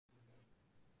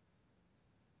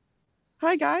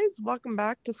Hi guys, welcome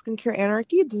back to Skincare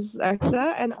Anarchy. This is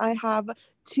Ekta, and I have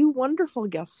two wonderful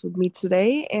guests with me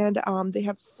today, and they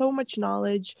have so much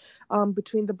knowledge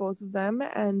between the both of them,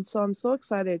 and so I'm so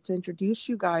excited to introduce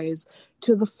you guys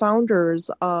to the founders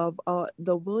of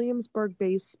the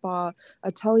Williamsburg-based spa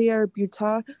Atelier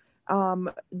Buta,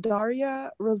 Daria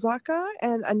Rozaka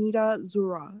and Anita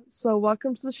Zura. So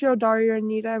welcome to the show, Daria and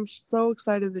Anita. I'm so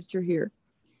excited that you're here.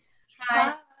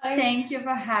 Hi, thank you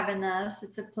for having us.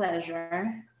 It's a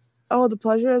pleasure. Oh, the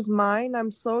pleasure is mine.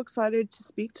 I'm so excited to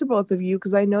speak to both of you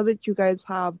because I know that you guys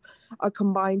have a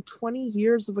combined 20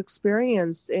 years of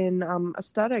experience in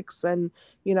aesthetics, and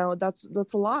that's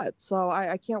a lot. So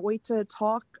I can't wait to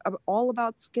talk all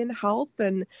about skin health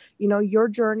and your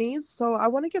journeys. So I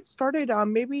want to get started.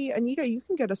 Maybe Anita, you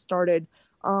can get us started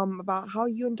about how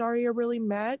you and Daria really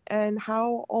met and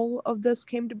how all of this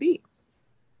came to be.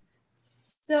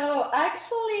 So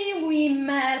actually, we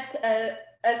met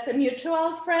as a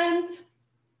mutual friend,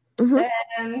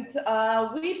 and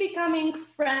we becoming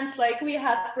friends. Like we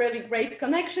had really great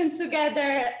connection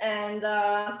together, and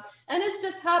it's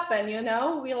just happened.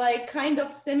 We like kind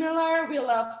of similar. We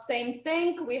love same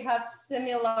thing. We have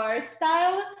similar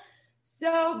style.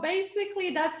 So basically,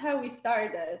 that's how we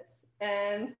started.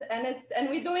 And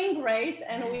we're doing great,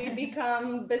 and we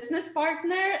become business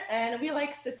partner, and we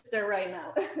like sister right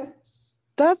now.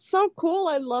 That's so cool.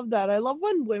 I love that. I love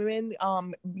when women,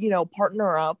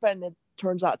 partner up and it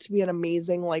turns out to be an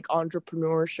amazing like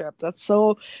entrepreneurship.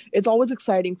 It's always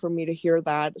exciting for me to hear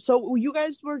that. So you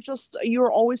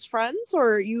were always friends,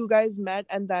 or you guys met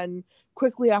and then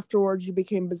quickly afterwards you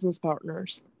became business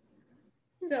partners?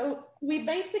 So we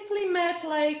basically met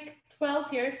like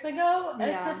 12 years ago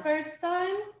as the first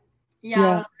time. Yeah,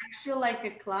 I was actually like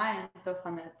a client of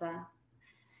Aneta.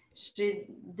 She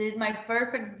did my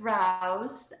perfect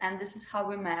brows, and this is how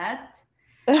we met.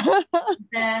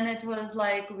 Then it was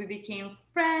like we became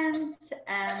friends,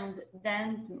 and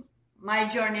then my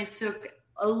journey took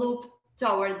a loop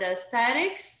toward the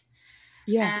aesthetics.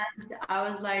 Yeah. And I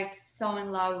was like so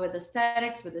in love with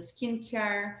aesthetics, with the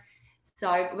skincare. So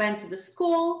I went to the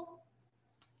school,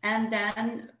 and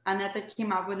then Aneta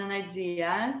came up with an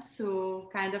idea to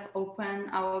kind of open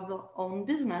our own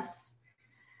business.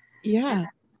 Yeah.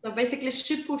 So basically,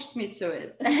 she pushed me to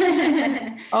it.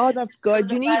 Oh, that's good.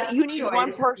 You need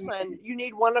one person. You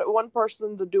need one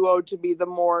person, the duo, to be the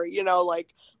more,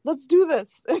 like, let's do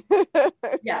this.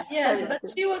 Yes,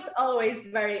 but she was always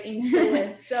very into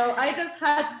it. So I just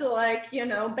had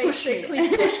to basically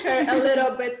push her a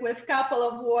little bit with a couple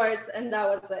of words, and that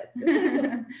was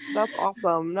it. That's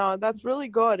awesome. No, that's really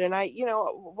good. And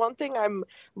one thing I'm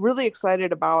really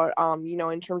excited about,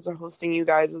 in terms of hosting you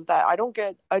guys is that I don't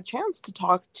get a chance to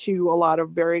talk to a lot of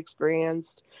very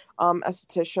experienced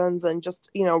estheticians and just,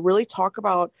 really talk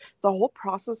about the whole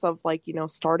process of like,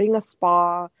 starting a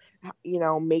spa,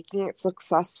 making it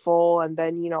successful, and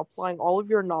then, applying all of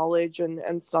your knowledge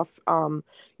and stuff,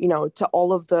 to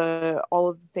all of the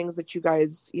things that you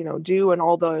guys, do and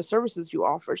all the services you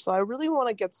offer. So I really want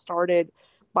to get started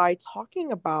by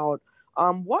talking about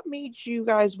what made you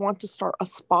guys want to start a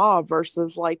spa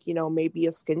versus like, maybe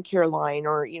a skincare line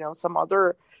or, some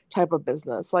other type of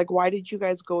business. Like, why did you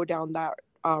guys go down that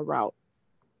route?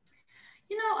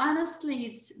 Honestly,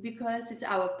 it's because it's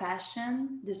our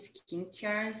passion, the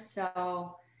skincare.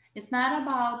 So it's not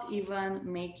about even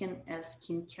making a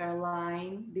skincare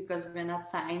line because we're not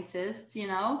scientists,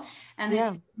 and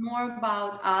it's more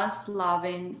about us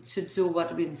loving to do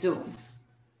what we do.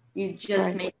 It's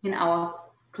just making our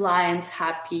clients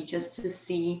happy just to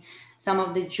see some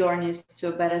of the journeys to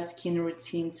a better skin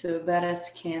routine, to a better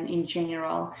skin in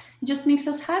general. It just makes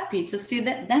us happy to see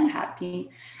them happy.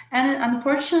 And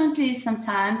unfortunately,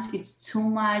 sometimes it's too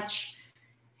much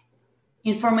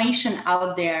information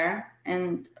out there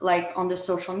and like on the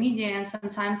social media, and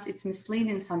sometimes it's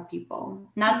misleading some people.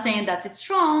 Not saying that it's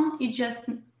wrong, it's just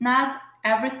not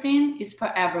everything is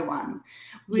for everyone.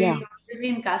 We really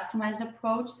in customized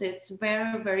approach, so it's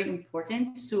very, very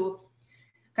important to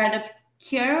kind of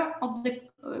care of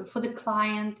for the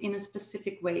client in a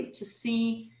specific way, to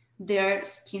see their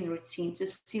skin routine, to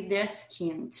see their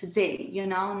skin today,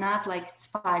 not like it's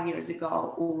 5 years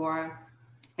ago or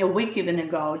a week even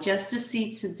ago, just to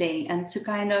see today and to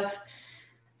kind of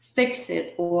fix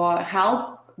it or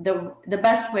help the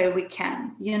best way we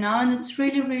can, and it's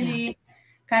really, really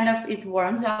kind of, it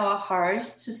warms our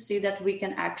hearts to see that we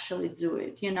can actually do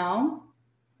it.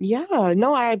 Yeah,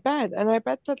 no, I bet. And I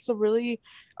bet that's a really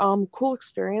cool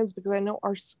experience because I know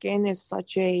our skin is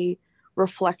such a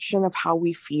reflection of how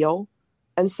we feel.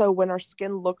 And so when our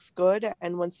skin looks good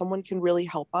and when someone can really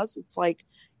help us, it's like,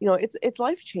 it's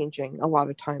life changing a lot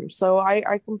of times. So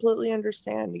I completely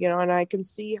understand, and I can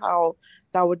see how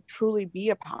that would truly be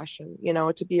a passion,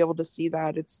 to be able to see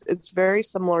that. It's very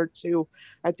similar to,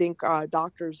 I think,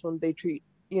 doctors when they treat,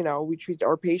 we treat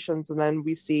our patients and then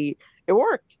we see it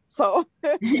worked. So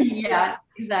Yeah, yeah.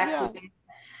 exactly.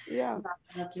 Yeah.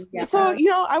 Definitely, yeah. So,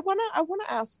 I want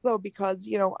to ask though, because,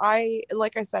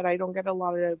 like I said, I don't get a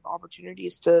lot of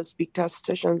opportunities to speak to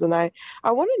estheticians, and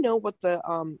I want to know what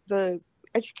the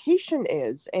education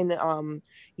is, and,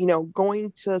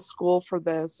 going to school for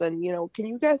this, and, can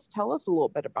you guys tell us a little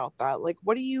bit about that? Like,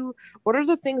 what are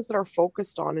the things that are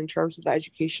focused on in terms of the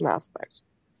education aspect?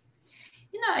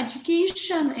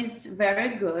 Education is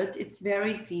very good. It's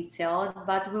very detailed,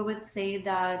 but we would say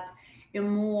that a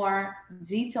more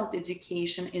detailed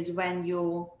education is when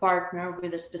you partner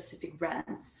with a specific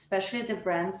brands, especially the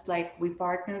brands like we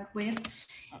partnered with.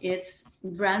 It's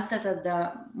brands that are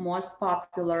the most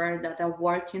popular, that are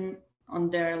working on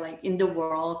their, like, in the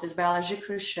world, is Biologique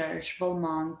Recherche,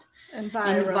 Beaumont,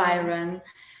 Environ.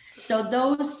 So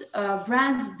those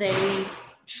brands, they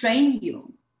train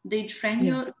you. They train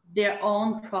you their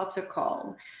own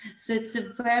protocol. So it's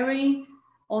a very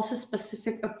also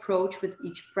specific approach with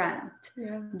each brand.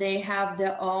 Yeah. They have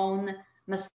their own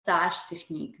massage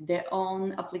technique, their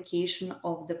own application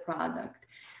of the product,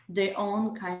 their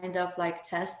own kind of like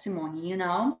testimony,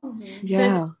 Mm-hmm. Yeah.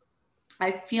 So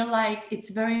I feel like it's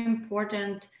very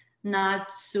important not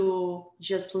to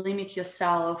just limit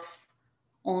yourself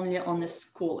only on the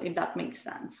school, if that makes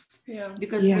sense. Yeah.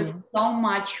 Because there's so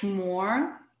much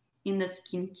more in the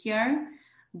skincare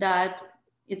that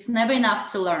it's never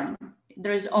enough to learn.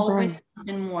 There's always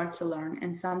something more to learn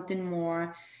and something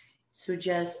more to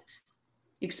just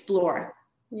explore.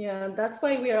 Yeah, that's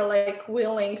why we are like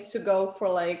willing to go for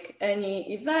like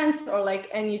any event or like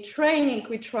any training.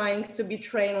 We're trying to be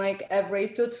trained like every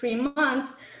 2-3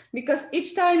 months, because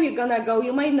each time you're gonna go,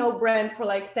 you might know brand for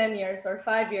like 10 years or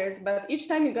 5 years, but each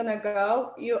time you're gonna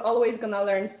go, you're always gonna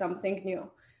learn something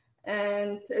new.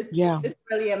 And it's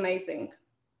really amazing.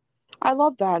 I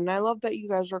love that. And I love that you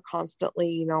guys are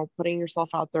constantly, putting yourself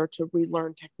out there to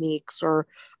relearn techniques or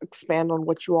expand on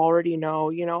what you already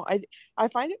know. I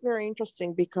find it very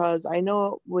interesting because I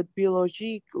know with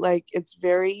Biologique, like it's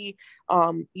very,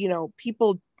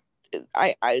 people,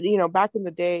 back in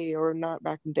the day, or not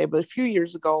back in the day, but a few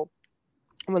years ago,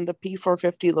 when the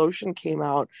P450 lotion came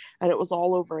out and it was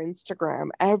all over Instagram,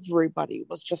 everybody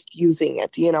was just using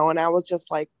it, and I was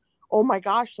just like, oh my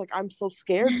gosh, like I'm so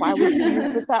scared. Why would you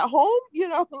use this at home?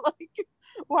 Like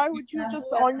why would you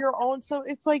just on your own? So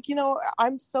it's like,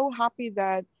 I'm so happy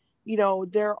that,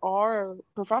 there are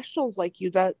professionals like you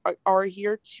that are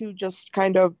here to just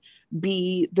kind of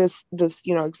be this,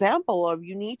 example of,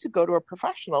 you need to go to a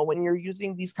professional when you're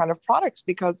using these kind of products,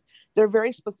 because they're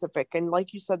very specific. And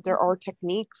like you said, there are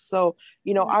techniques. So,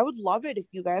 I would love it if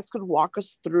you guys could walk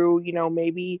us through,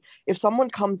 maybe if someone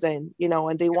comes in,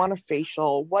 and they want a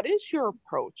facial, what is your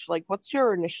approach? Like, what's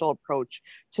your initial approach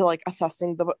to like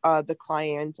assessing the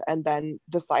client and then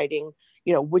deciding,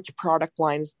 which product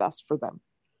line is best for them?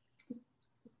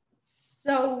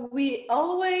 So we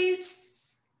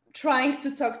always trying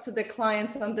to talk to the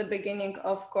clients on the beginning,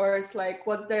 of course, like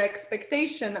what's their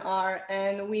expectation are,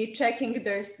 and we checking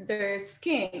their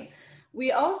skin.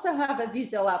 We also have a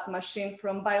VisiLab machine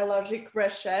from Biologique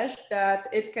Recherche that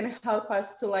it can help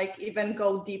us to like even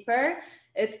go deeper.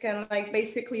 It can like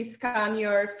basically scan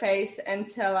your face and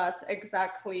tell us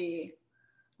exactly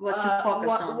what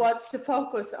to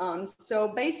focus on. So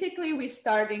basically we're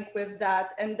starting with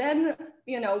that, and then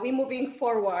we moving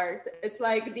forward. It's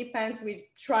like depends. We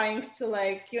trying to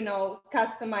like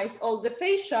customize all the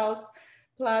facials.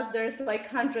 Plus there's like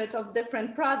hundreds of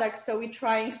different products, so we're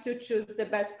trying to choose the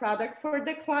best product for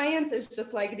the clients. It's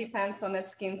just like depends on the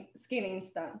skin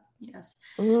instant. Yes.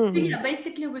 So yeah,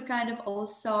 basically we kind of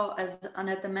also, as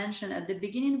Aneta mentioned at the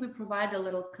beginning, we provide a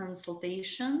little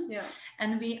consultation,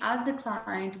 and we ask the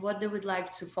client what they would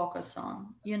like to focus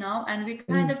on, and we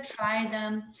kind of try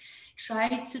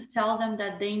to tell them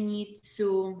that they need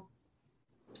to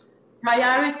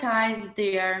prioritize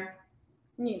their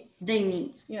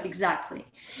needs. Exactly,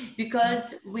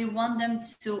 because we want them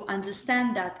to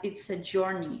understand that it's a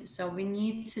journey. So we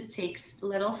need to take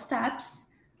little steps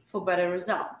for better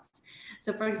results.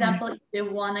 So for example, if they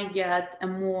want to get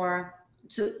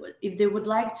if they would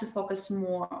like to focus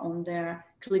more on their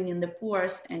cleaning the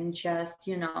pores and just,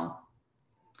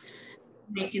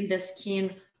 making the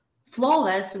skin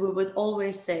flawless, we would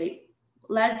always say,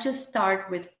 let's just start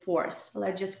with pores.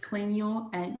 Let's just clean you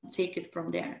and take it from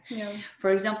there. Yeah.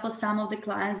 For example, some of the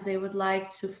clients, they would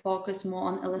like to focus more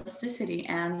on elasticity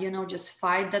and, just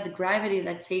fight that gravity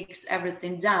that takes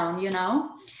everything down,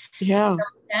 Yeah. So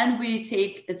then we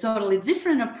take a totally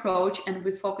different approach and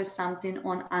we focus something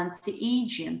on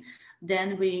anti-aging. Then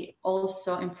we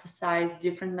also emphasize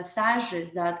different massages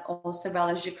that also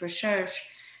Biologique Recherche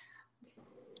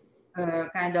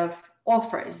kind of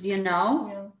offers,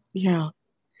 Yeah.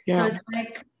 So it's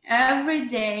like every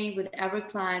day with every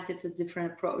client, it's a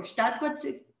different approach. That's what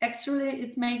actually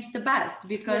it makes the best,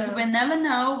 because we never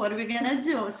know what we're going to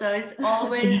do. So it's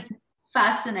always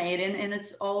fascinating and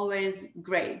it's always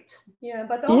great. Yeah,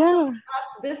 but also have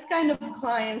this kind of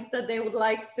clients that they would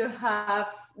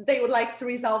like to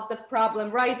resolve the problem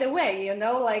right away,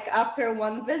 like after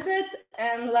one visit,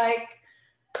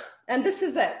 and this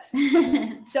is it.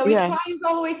 So we try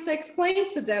always to explain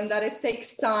to them that it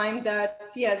takes time,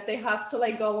 that yes, they have to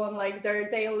go on their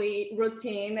daily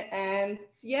routine, and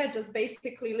just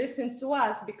basically listen to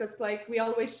us, because we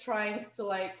always trying to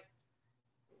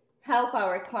help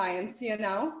our clients,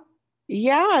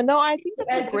 Yeah, no, I think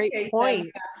that's a great point.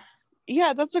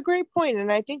 Yeah, that's a great point.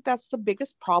 And I think that's the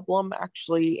biggest problem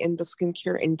actually in the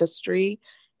skincare industry,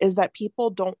 is that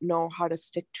people don't know how to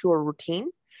stick to a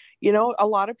routine. A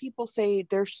lot of people say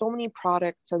there's so many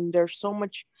products and there's so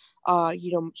much,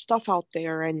 stuff out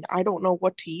there and I don't know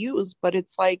what to use. But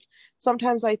it's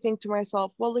sometimes I think to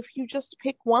myself, well, if you just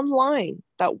pick one line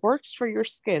that works for your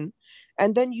skin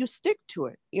and then you stick to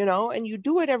it, and you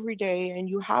do it every day and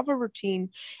you have a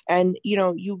routine and,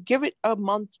 you give it a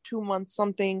month, 2 months,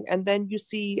 something, and then you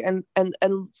see and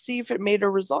see if it made a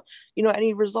result,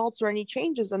 any results or any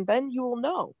changes. And then you will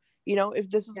know, if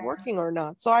this is working or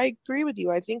not. So I agree with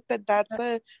you. I think that's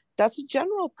a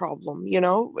general problem,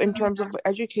 in terms of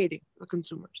educating the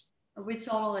consumers. We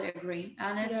totally agree.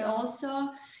 And it's also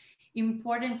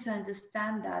important to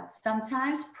understand that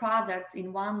sometimes products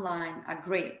in one line are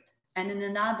great and in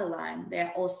another line,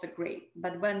 they're also great.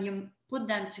 But when you put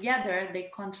them together,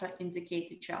 they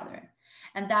contraindicate each other.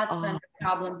 And that's when the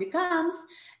problem becomes.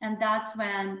 And that's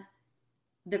when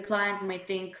the client may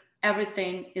think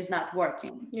everything is not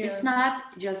working. It's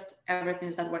not just everything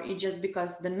is not working. It's just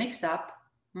because the mix-up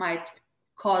might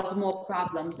cause more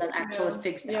problems than actually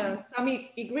fix them. Yeah, some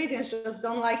ingredients just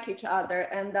don't like each other,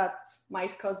 and that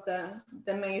might cause the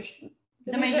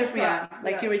major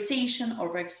problem, irritation or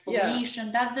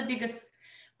exfoliation. That's the biggest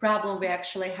problem we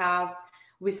actually have.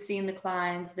 We see in the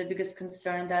clients the biggest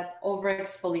concern, that over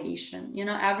exfoliation.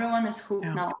 Everyone is hooked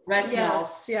now.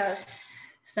 Retinols. Yes.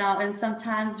 So, and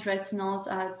sometimes retinols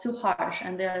are too harsh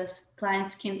and the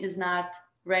client's skin is not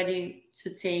ready to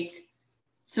take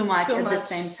too much at the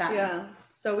same time. Yeah.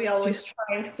 So we always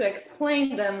trying to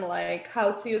explain them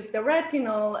how to use the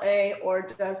retinol A, or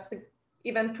just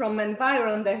even from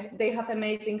Environ, they have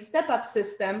amazing step-up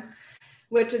system,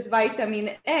 which is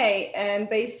vitamin A. And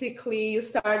basically you're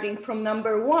starting from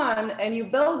number 1 and you're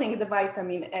building the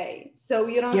vitamin A. So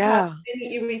you don't have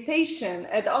any irritation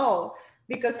at all,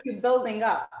 because you're building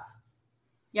up.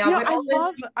 Yeah,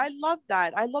 I love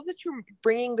that. I love that you're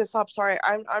bringing this up. Sorry,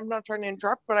 I'm not trying to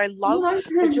interrupt, but I love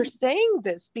that you're saying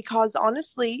this, because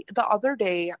honestly, the other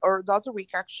week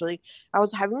actually, I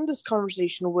was having this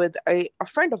conversation with a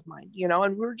friend of mine,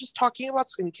 and we were just talking about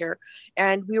skincare,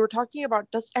 and we were talking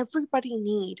about, does everybody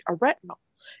need a retinol?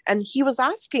 And he was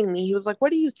asking me, he was like,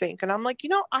 what do you think? And I'm like,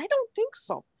 I don't think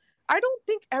so. I don't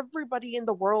think everybody in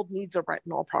the world needs a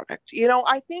retinol product.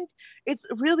 I think it's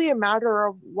really a matter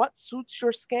of what suits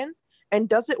your skin, and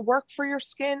does it work for your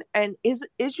skin, and is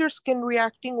your skin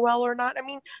reacting well or not? I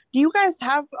mean, do you guys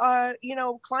have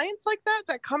clients like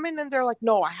that come in and they're like,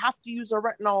 no, I have to use a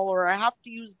retinol, or I have to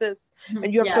use this,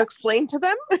 and you have to explain to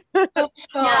them?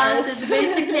 Yes, it's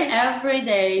basically every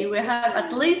day we have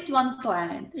at least one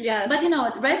client. Yes. But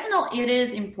retinol, it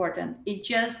is important.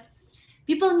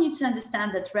 People need to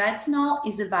understand that retinol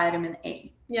is a vitamin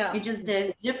A. Yeah.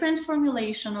 There's different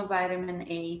formulation of vitamin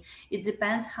A. It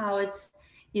depends how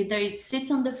either it sits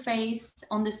on the face,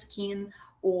 on the skin,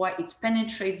 or it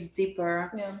penetrates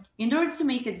deeper. Yeah. In order to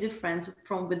make a difference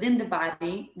from within the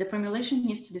body, the formulation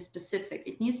needs to be specific.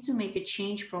 It needs to make a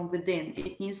change from within.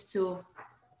 It needs to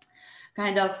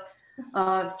kind of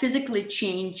physically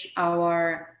change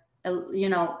our,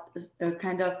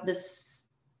 kind of this.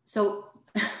 So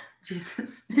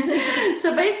Jesus.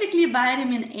 So basically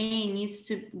vitamin A needs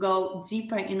to go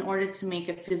deeper in order to make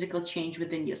a physical change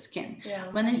within your skin. Yeah.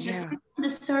 When it's just on the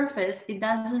surface, it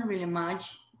doesn't really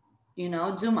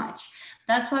do much.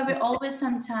 That's why we always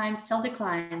sometimes tell the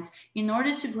clients, in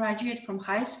order to graduate from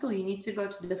high school, you need to go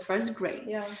to the first grade.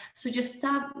 Yeah. So just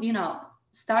stop,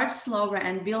 start slower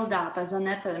and build up, as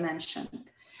Annette mentioned.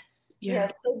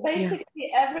 Yeah. So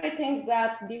basically everything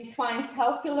that defines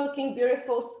healthy looking,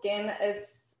 beautiful skin,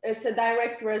 it's a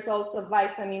direct result of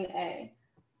vitamin A.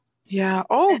 Yeah.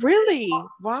 Oh, really?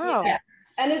 Wow. Yeah.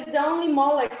 And it's the only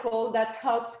molecule that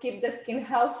helps keep the skin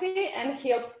healthy and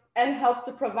help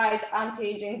to provide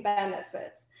anti-aging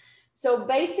benefits. So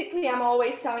basically, I'm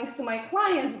always telling to my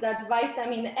clients that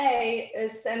vitamin A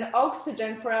is an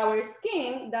oxygen for our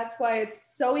skin. That's why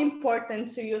it's so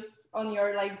important to use on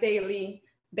your like daily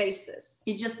basis.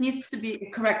 It just needs to be a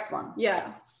correct one.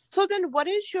 Yeah. So then what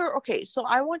is your, okay, so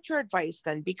I want your advice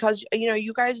then, because, you know,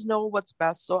 you guys know what's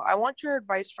best. So I want your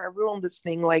advice for everyone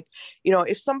listening. Like, you know,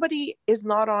 if somebody is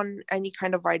not on any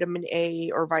kind of vitamin A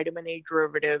or vitamin A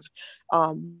derivative,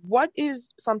 what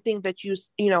is something that you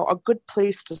know, a good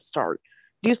place to start?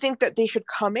 Do you think that they should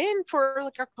come in for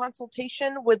like a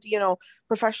consultation with, you know,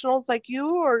 professionals like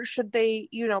you, or should they,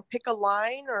 you know, pick a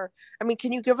line? Or, I mean,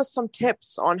 can you give us some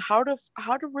tips on how to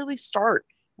really start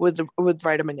with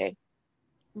vitamin A?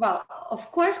 Well,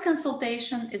 of course,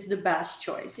 consultation is the best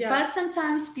choice, but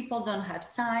sometimes people don't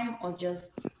have time or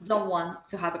just don't want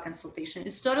to have a consultation.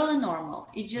 It's totally normal.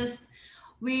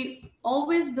 We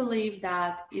always believe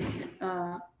that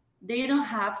they don't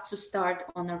have to start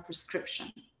on a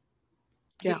prescription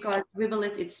because we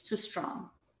believe it's too strong.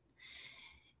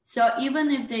 So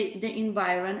even if the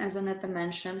environment, as Annette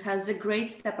mentioned, has a great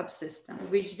step-up system,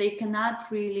 which they cannot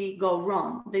really go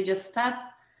wrong. They just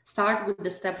start with the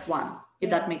step one, if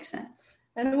that makes sense.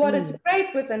 And what is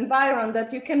great with Environ,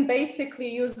 that you can basically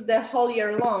use the whole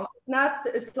year long.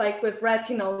 It's like with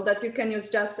retinol that you can use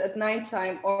just at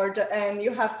nighttime and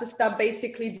you have to stop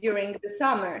basically during the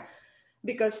summer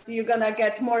because you're gonna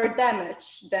get more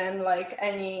damage than like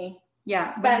any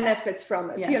benefits from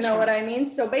it. You know what I mean?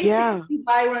 So basically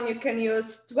Environ you can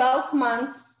use 12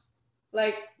 months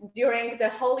like during the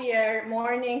whole year,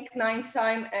 morning,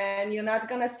 nighttime, and you're not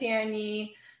gonna see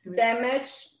any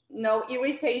damage, no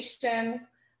irritation,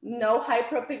 no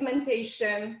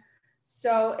hyperpigmentation.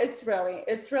 So it's really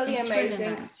amazing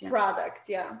really nice, product.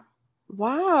 Yeah.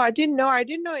 Wow, I didn't know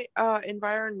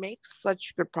Environ makes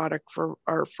such good product for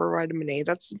vitamin A.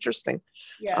 That's interesting.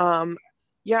 Yeah.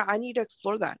 Yeah, I need to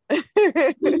explore that.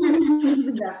 Definitely.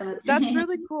 That's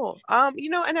really cool. You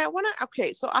know, and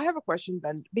so I have a question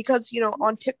then, because, you know,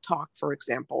 on TikTok, for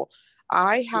example,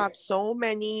 I have so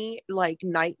many like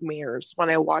nightmares when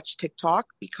I watch TikTok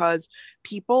because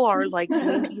people are like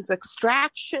doing these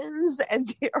extractions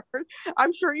and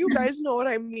I'm sure you guys know what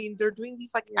I mean. They're doing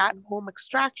these like at-home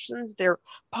extractions. They're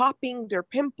popping their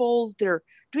pimples. They're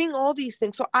doing all these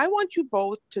things. So I want you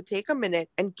both to take a minute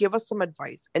and give us some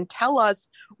advice and tell us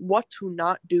what to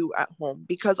not do at home.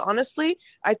 Because honestly,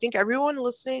 I think everyone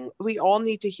listening, we all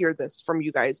need to hear this from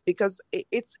you guys because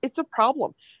it's a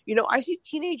problem. You know, I see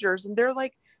teenagers and they're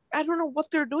like, I don't know what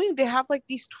they're doing. They have like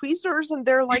these tweezers and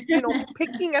they're like, you know,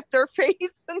 picking at their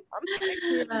face and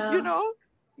I'm like, you know?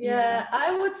 Yeah,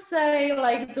 I would say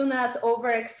like do not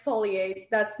over exfoliate.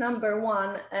 That's number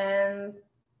one. And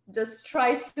just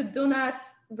try to do not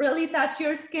really touch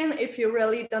your skin if you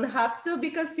really don't have to,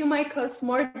 because you might cause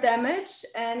more damage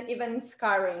and even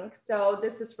scarring. So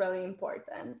this is really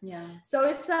important. Yeah. So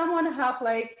if someone have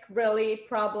like really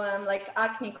problem, like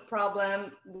acne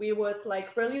problem, we would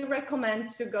like really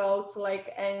recommend to go to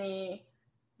like any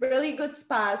really good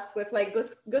spas with like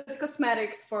good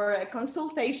cosmetics for a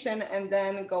consultation and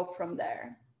then go from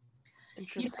there.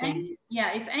 Interesting.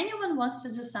 If anyone wants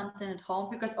to do something at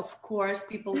home, because of course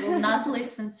people will not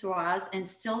listen to us and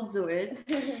still do it,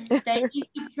 they need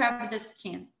to prep the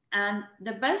skin. And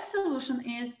the best solution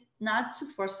is not to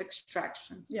force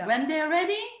extractions. Yeah. When they're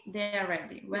ready, they are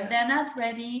ready. When they're not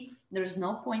ready, there's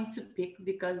no point to pick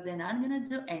because they're not going to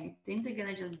do anything. They're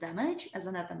going to just damage, as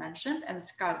Annette mentioned, and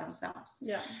scar themselves.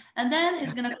 Yeah. And then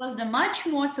it's going to cost them much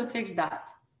more to fix that.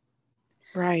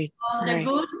 Right. The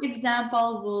good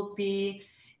example will be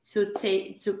to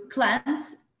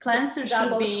cleanse. Cleanser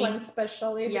should be cleanse,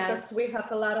 especially because we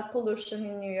have a lot of pollution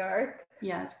in New York.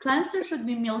 Yes, cleanser should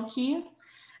be milky,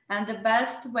 and the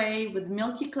best way with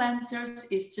milky cleansers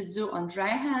is to do on dry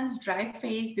hands, dry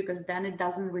face, because then it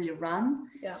doesn't really run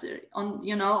on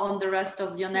the rest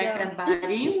of your neck and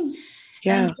body.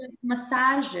 Yeah. And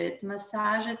massage it.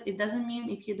 It doesn't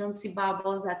mean if you don't see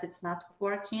bubbles that it's not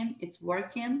working. It's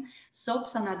working.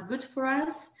 Soaps are not good for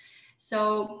us.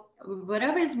 So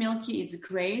whatever is milky, it's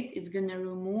great. It's going to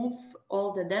remove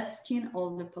all the dead skin,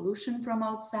 all the pollution from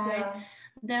outside. Yeah.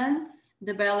 Then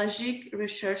the Biologique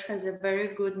Research has a very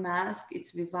good mask.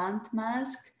 It's Vivant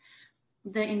mask.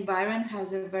 The Environ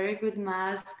has a very good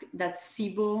mask that's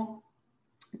SIBO,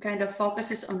 kind of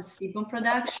focuses on sebum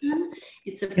production.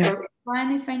 It's a perfect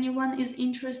fine if anyone is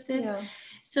interested. Yeah.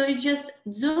 So it's just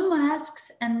do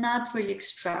masks and not really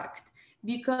extract,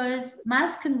 because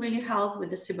masks can really help with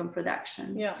the sebum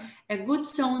production. Yeah. A good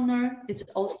toner, it's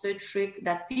also a trick.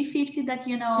 That P50 that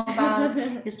you know about,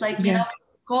 it's like, you know,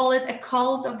 call it a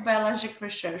cult of biologic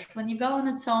research. When you go on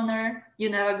a toner, you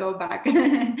never go back.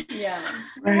 Yeah.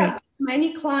 We have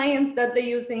many clients that they're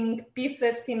using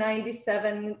P50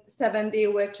 9770,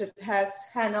 which it has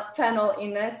phenol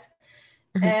in it.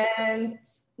 And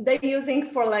they're using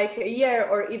for like a year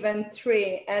or even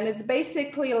 3. And it's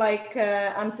basically like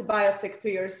an antibiotic to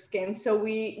your skin. So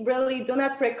we really do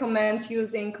not recommend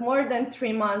using more than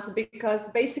 3 months, because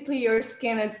basically your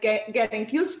skin is getting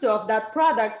used to of that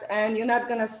product and you're not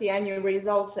going to see any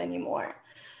results anymore.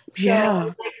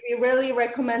 So we really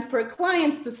recommend for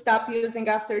clients to stop using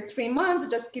after 3 months,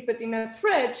 just keep it in a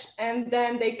fridge, and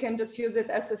then they can just use it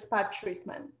as a spot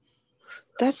treatment.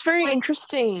 That's very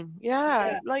interesting.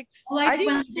 Yeah. Like I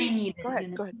didn't when they need it. Go ahead. You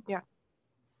know? Go ahead. Yeah.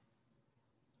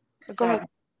 Go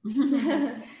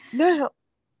ahead. No.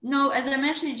 No, as I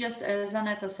mentioned, just as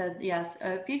Aneta said, yes,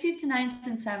 P50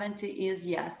 1970 is,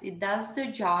 yes, it does the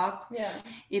job. Yeah.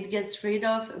 It gets rid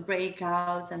of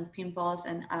breakouts and pimples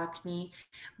and acne,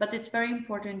 but it's very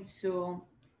important to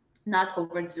not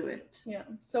overdo it. Yeah.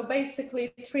 So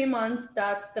basically 3 months,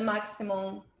 that's the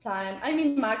maximum time. I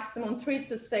mean, maximum 3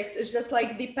 to 6. It's just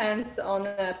like depends on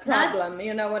the problem.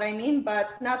 You know what I mean?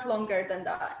 But not longer than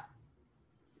that.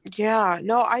 Yeah,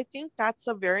 no, I think that's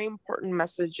a very important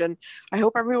message, and I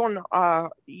hope everyone,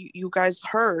 you guys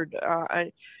heard,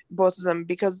 both of them,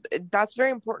 because that's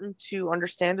very important to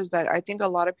understand. Is that I think a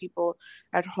lot of people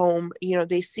at home, you know,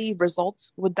 they see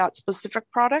results with that specific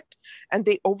product and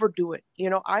they overdo it.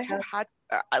 You know, I have had,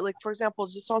 like, for example,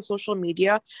 just on social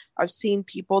media, I've seen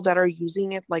people that are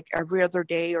using it like every other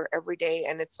day or every day,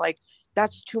 and it's like,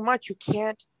 that's too much. You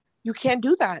can't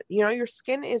do that. You know, your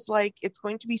skin is like, it's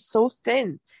going to be so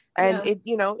thin, and it,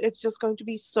 you know, it's just going to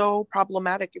be so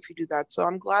problematic if you do that. So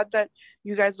I'm glad that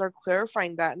you guys are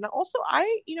clarifying that. And also,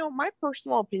 you know, my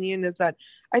personal opinion is that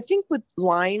I think with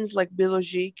lines like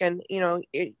Biologique and, you know,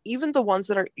 even the ones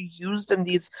that are used in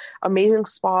these amazing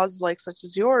spas, like such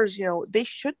as yours, you know, they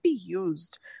should be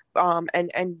used.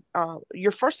 And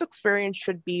your first experience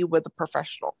should be with a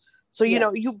professional. So, you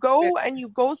know, you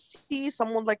go see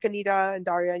someone like Anita and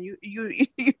Daria, and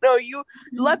you know, you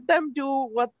let them do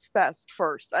what's best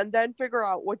first, and then figure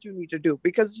out what you need to do,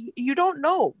 because you don't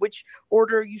know which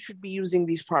order you should be using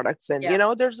these products in. You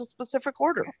know, there's a specific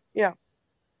order. Yeah.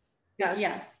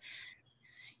 Yes.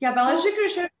 Yeah, biologic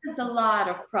research has a lot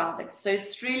of products, so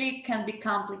it's really can be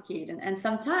complicated. And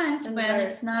sometimes when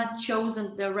it's not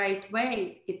chosen the right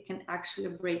way, it can actually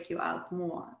break you out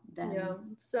more than,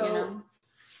 so, you know.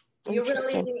 You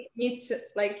really need to,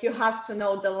 like, you have to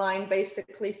know the line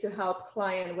basically to help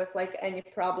client with like any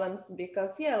problems,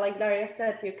 because like Daria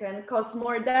said, you can cause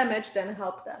more damage than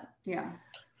help them. Yeah.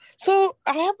 So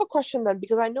I have a question then,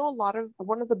 because I know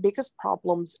one of the biggest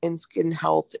problems in skin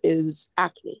health is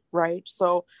acne, right?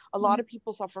 So a lot of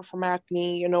people suffer from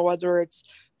acne, you know, whether it's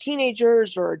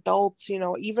teenagers or adults. You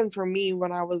know, even for me,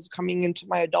 when I was coming into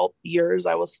my adult years,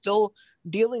 I was still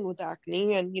dealing with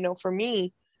acne. And, you know, for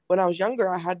me, when I was younger,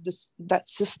 I had that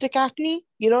cystic acne,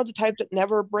 you know, the type that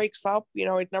never breaks up, you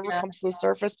know, it never comes to the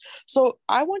surface. So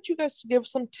I want you guys to give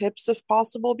some tips if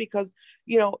possible, because,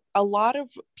 you know, a lot of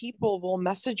people will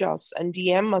message us and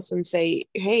DM us and say,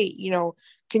 hey, you know,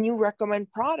 can you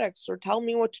recommend products or tell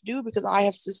me what to do because I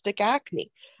have cystic acne?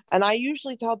 And I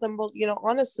usually tell them, well, you know,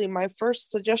 honestly, my first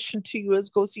suggestion to you is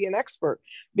go see an expert,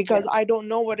 because I don't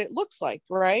know what it looks like,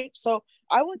 right? So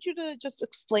I want you to just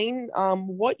explain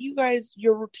what you guys,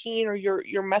 your routine or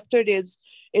your method is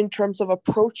in terms of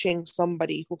approaching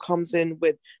somebody who comes in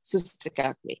with cystic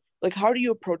acne. Like, how do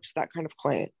you approach that kind of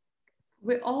client?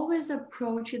 We always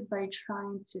approach it by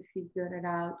trying to figure it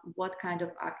out what kind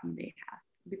of acne they have,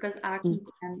 because acne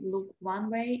can look one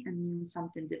way and mean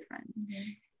something different.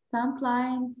 Some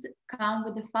clients come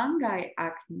with the fungi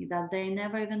acne that they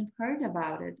never even heard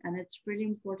about it. And it's really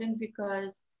important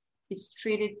because it's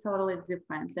treated totally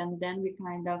different. And then we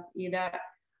kind of either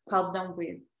help them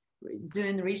with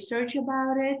doing research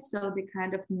about it, so they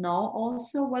kind of know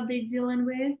also what they're dealing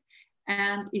with.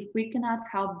 And if we cannot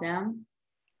help them,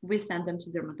 we send them to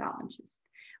dermatologists.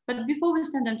 But before we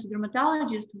send them to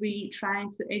dermatologists, we try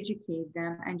to educate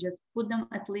them and just put them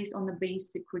at least on the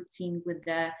basic routine with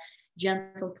the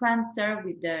gentle cleanser,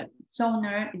 with the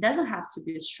toner. It doesn't have to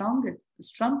be a strong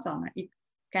toner. It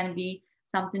can be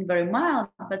something very mild,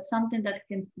 but something that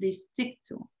they stick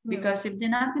to. Because if they're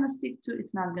not going to stick to,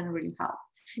 it's not going to really help.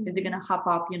 If they're going to hop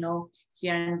up, you know,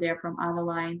 here and there from other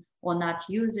line, or not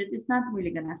use it, it's not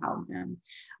really going to help them.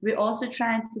 We're also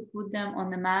trying to put them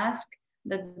on a mask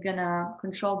that's going to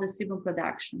control the sebum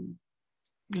production.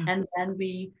 Yeah. And then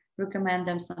we recommend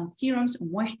them some serums,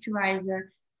 moisturizer,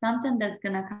 something that's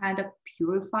going to kind of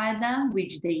purify them,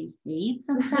 which they hate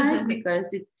sometimes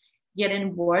because it's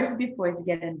getting worse before it's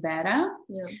getting better.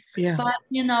 Yeah. But,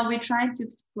 we're trying to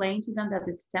explain to them that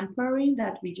it's temporary,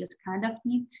 that we just kind of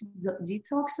need to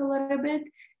detox a little bit.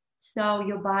 So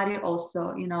your body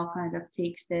also, kind of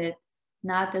takes it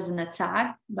not as an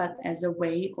attack, but as a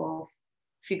way of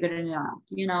figuring it out,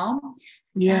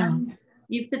 Yeah. And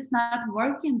if it's not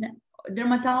working, then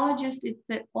dermatologist, it's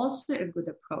also a good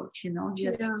approach,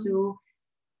 just to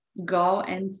go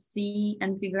and see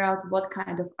and figure out what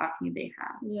kind of acne they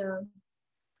have.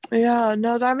 Yeah,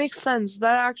 no, that makes sense.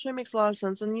 That actually makes a lot of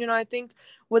sense. And, I think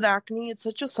with acne, it's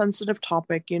such a sensitive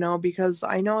topic, because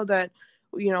I know that,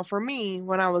 for me,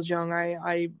 when I was young,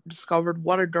 I discovered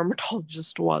what a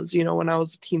dermatologist was, when I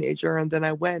was a teenager. And then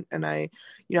I went and I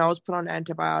was put on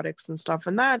antibiotics and stuff.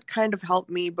 And that kind of helped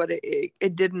me, but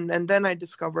it didn't. And then I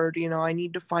discovered, I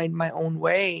need to find my own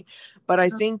way. But I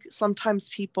think sometimes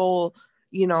people,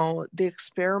 they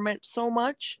experiment so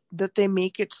much that they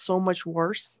make it so much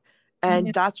worse.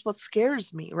 And that's what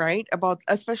scares me, right?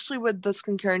 Especially with the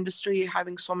skincare industry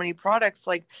having so many products,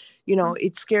 like,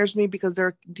 it scares me because there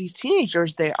are these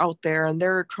teenagers out there and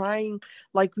they're trying,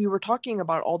 like we were talking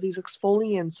about, all these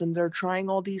exfoliants, and they're trying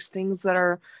all these things that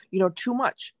are, too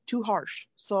much, too harsh.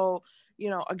 So,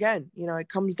 again, it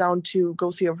comes down to go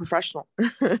see a professional.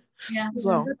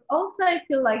 So. But also, I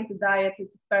feel like the diet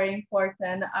is very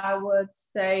important. I would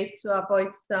say to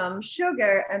avoid some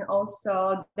sugar and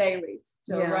also dairies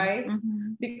too, right?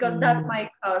 Mm-hmm. Because that might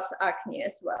cause acne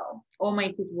as well. Or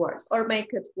make it worse.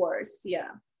 Yeah,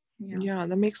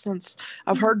 that makes sense.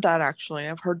 I've heard that, actually.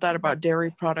 I've heard that about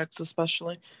dairy products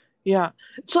especially. Yeah.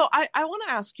 So I want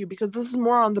to ask you, because this is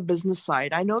more on the business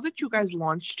side. I know that you guys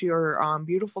launched your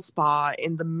beautiful spa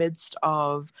in the midst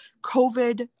of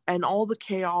COVID and all the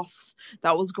chaos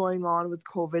that was going on with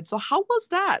COVID. So how was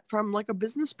that from like a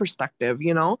business perspective?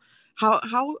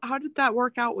 How did that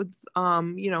work out with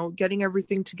getting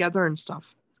everything together and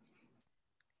stuff?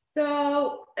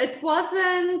 So it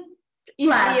wasn't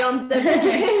easy on the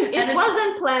beginning. It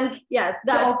wasn't planned. Yes,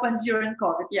 that opened during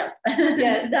COVID. Yes.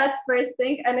 Yes, that's first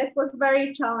thing, and it was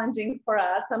very challenging for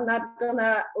us. I'm not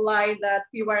gonna lie that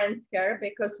we weren't scared,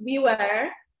 because we were.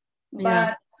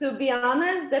 But to be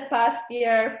honest, the past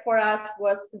year for us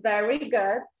was very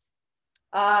good.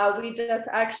 We just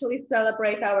actually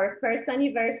celebrate our first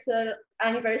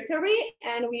anniversary,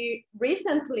 and we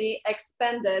recently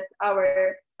expanded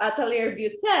our Atelier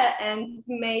Beauté and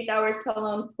made our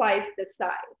salon twice the size.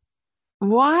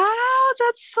 Wow,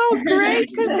 that's so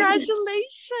great.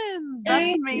 Congratulations.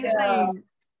 That's amazing.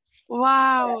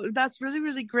 Wow, that's really,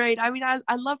 really great. I mean,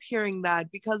 I love hearing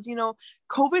that, because,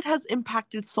 COVID has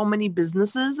impacted so many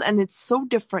businesses, and it's so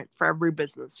different for every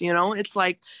business. It's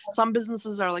like some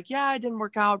businesses are like, yeah, it didn't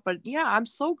work out, but yeah, I'm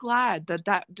so glad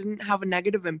that didn't have a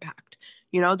negative impact.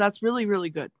 That's really,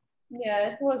 really good. Yeah,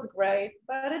 it was great.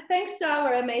 But thanks to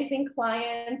our amazing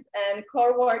clients and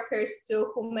core workers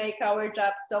too, who make our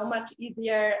job so much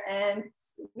easier. And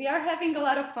we are having a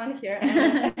lot of fun here,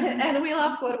 and we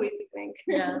love what we think.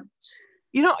 Yeah.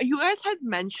 You guys had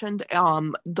mentioned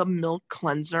the milk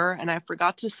cleanser, and I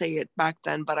forgot to say it back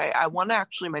then, but I want to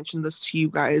actually mention this to you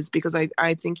guys, because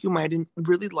I think you might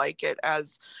really like it,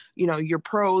 as your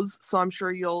pros, so I'm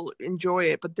sure you'll enjoy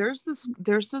it. But there's this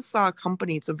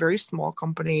company. It's a very small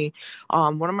company.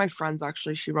 One of my friends,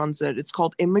 actually, she runs it. It's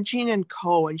called Imogene &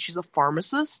 Co., and she's a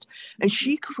pharmacist, and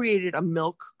she created a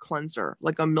milk cleanser,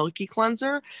 like a milky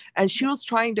cleanser, and she was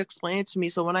trying to explain it to me.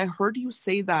 So when I heard you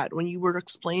say that, when you were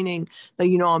explaining that,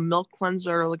 a milk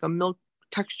cleanser, like a milk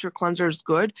texture cleanser, is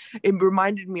good, it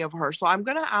reminded me of her. So I'm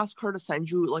gonna ask her to send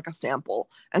you like a sample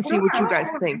and see what you guys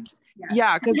think.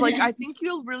 Yeah, because like I think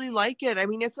you'll really like it. I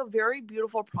mean, it's a very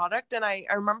beautiful product, and I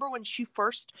remember when she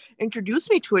first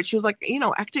introduced me to it, she was like,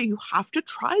 Ekta, you have to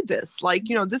try this. Like,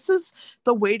 this is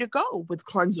the way to go with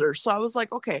cleansers. So I was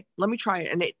like, okay, let me try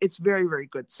it, and it's very, very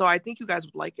good. So I think you guys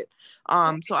would like it.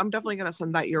 So I'm definitely gonna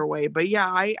send that your way. But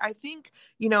yeah, I think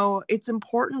it's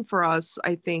important for us,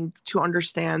 I think, to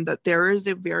understand that there is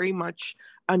a very much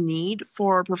a need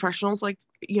for professionals like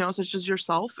such as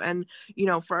yourself. And,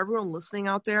 for everyone listening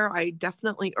out there, I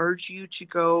definitely urge you to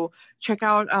go check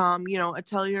out,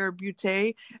 Atelier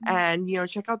Beauté, and,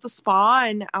 check out the spa,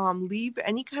 and leave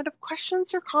any kind of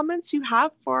questions or comments you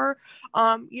have for,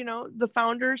 the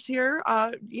founders here.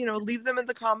 Leave them in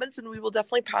the comments, and we will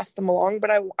definitely pass them along. But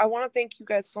I want to thank you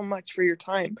guys so much for your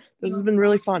time. This has been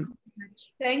really fun.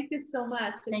 much. Thank you so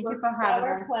much. Thank you for having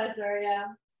us. Our pleasure. Yeah.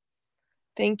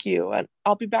 Thank you. And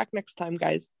I'll be back next time,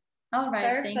 guys. All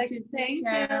right. Perfect. Thank you. Thank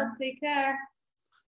you. Take care.